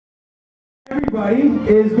Everybody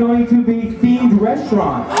is going to be themed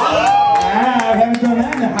restaurant. I haven't done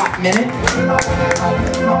that in a hot minute.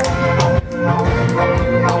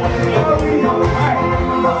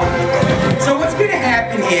 Alright. So what's going to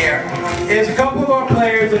happen here is a couple of our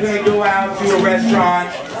players are going to go out to a restaurant,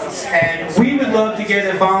 and we would love to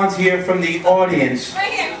get a volunteer from the audience.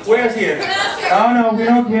 Right here. Where's here? Oh no, we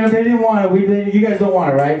don't. They didn't want it. You guys don't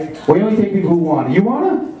want it, right? We only take people who want it. You want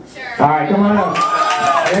it? Sure. All right, come on up.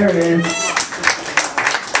 There it is.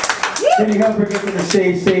 Can you help her get to the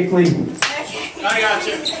stage safely? Okay. I got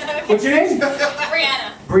you. What's your name?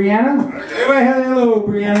 Brianna. Brianna? Everybody, hello,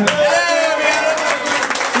 Brianna.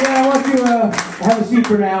 Yeah, I want you to have a seat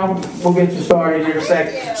for now. We'll get you started in a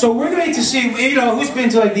sec. So we're going to see, who's been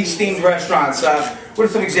to like these themed restaurants? What are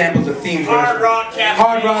some examples of themed restaurants? Hard Rock Cafe.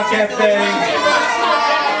 Hard Rock Cafe.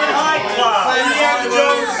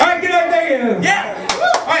 All right, good night, thank you. Yeah.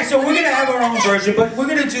 All right, so we're going to have our own version, but we're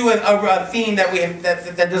going to do a theme that we have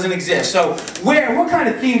that doesn't exist. So what kind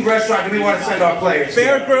of themed restaurant do we want to send our players?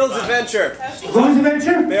 Bear Grylls Adventure. Who's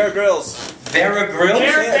Adventure? Bear Grylls. Bear Grylls?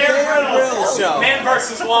 Bear Grylls show. Man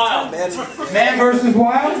versus Wild. Man versus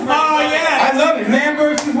Wild? Oh, yeah. I love it. Man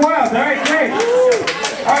versus Wild. All right, great.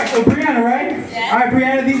 All right, so Brianna, right? Yeah. All right,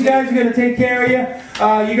 Brianna, these guys are going to take care of you.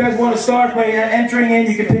 You guys want to start by entering in.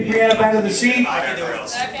 You can pick Brianna up out of the seat.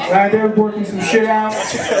 Okay. All right, they're working some shit out.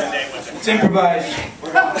 It's improvised.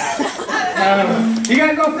 You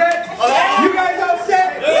guys all set? You guys all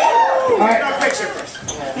set? All right. Picture first.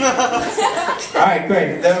 All right,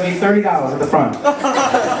 great. That'll be $30 at the front.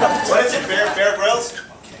 What is it? Bear Grylls?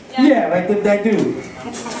 Yeah, like that dude.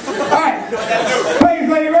 All right. Players,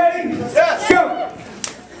 are you ready? Yes. Go.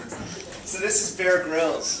 So this is Bear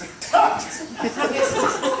Grylls. Did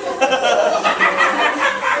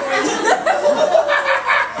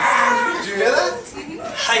you hear that?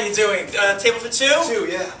 How you doing? Table for two? Two,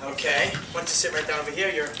 yeah. Okay. Want to sit right down over here.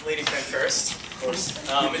 Your lady friend first. Of course.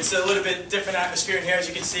 It's a little bit different atmosphere in here, as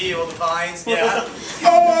you can see. All the vines. Yeah.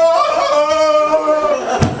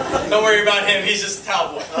 Don't worry about him. He's just a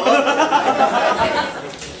towel boy.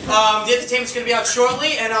 The entertainment's going to be out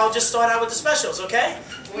shortly, and I'll just start out with the specials, okay?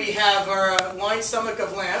 We have our wine stomach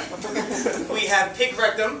of lamb. We have pig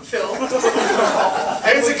rectum filled.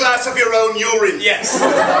 Here's a glass of your own urine. Yes.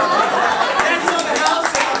 That's on the house,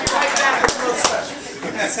 and I'll be right back.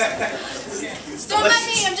 Don't mind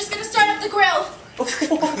me, I'm just gonna start up the grill. You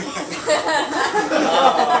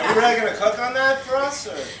really gonna cook on that for us,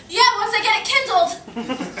 or? Yeah, once I get it kindled.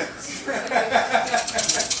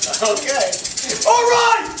 Okay. All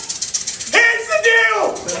right! Here's the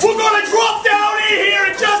deal! We're gonna drop down in here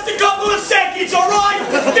in just a couple of seconds, all right?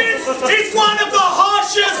 This is one of the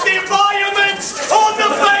harshest environments on the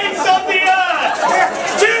face of the earth.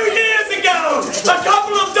 2 years ago, a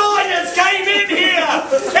couple of diners came in here,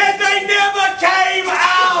 and they never came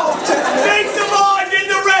out. They survived in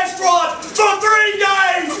the restaurant for 3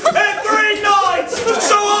 days and 3 nights.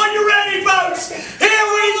 So are you ready, folks? Here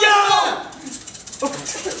we go!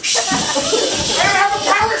 I have a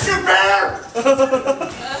parachute, Bear!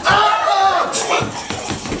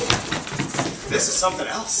 This is something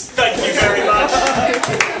else. Thank you very much.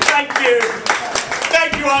 Thank you.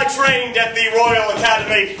 Thank you, I trained at the Royal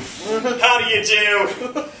Academy. How do you do?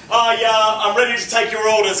 I'm ready to take your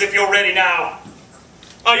orders if you're ready now.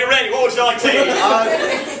 Are you ready? What would you like to eat?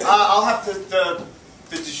 I'll have the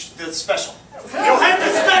special. You'll have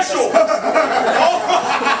the special! All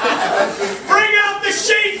right. Bring out the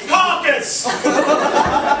sheep carcass!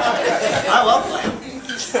 I love lamb.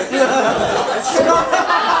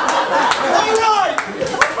 Alright!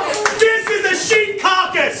 This is a sheep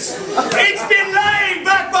carcass! It's been laying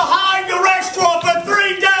back behind the restaurant for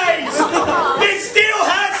 3 days! It still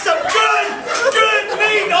has some good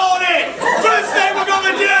meat on it! First thing we're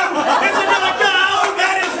gonna do is we're gonna go, oh,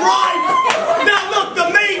 that is right! Now look, the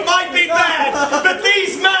meat might be bad, but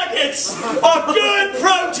these maggots are good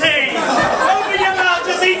protein! Open your mouth,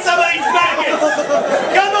 just eat some of these maggots!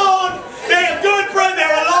 Go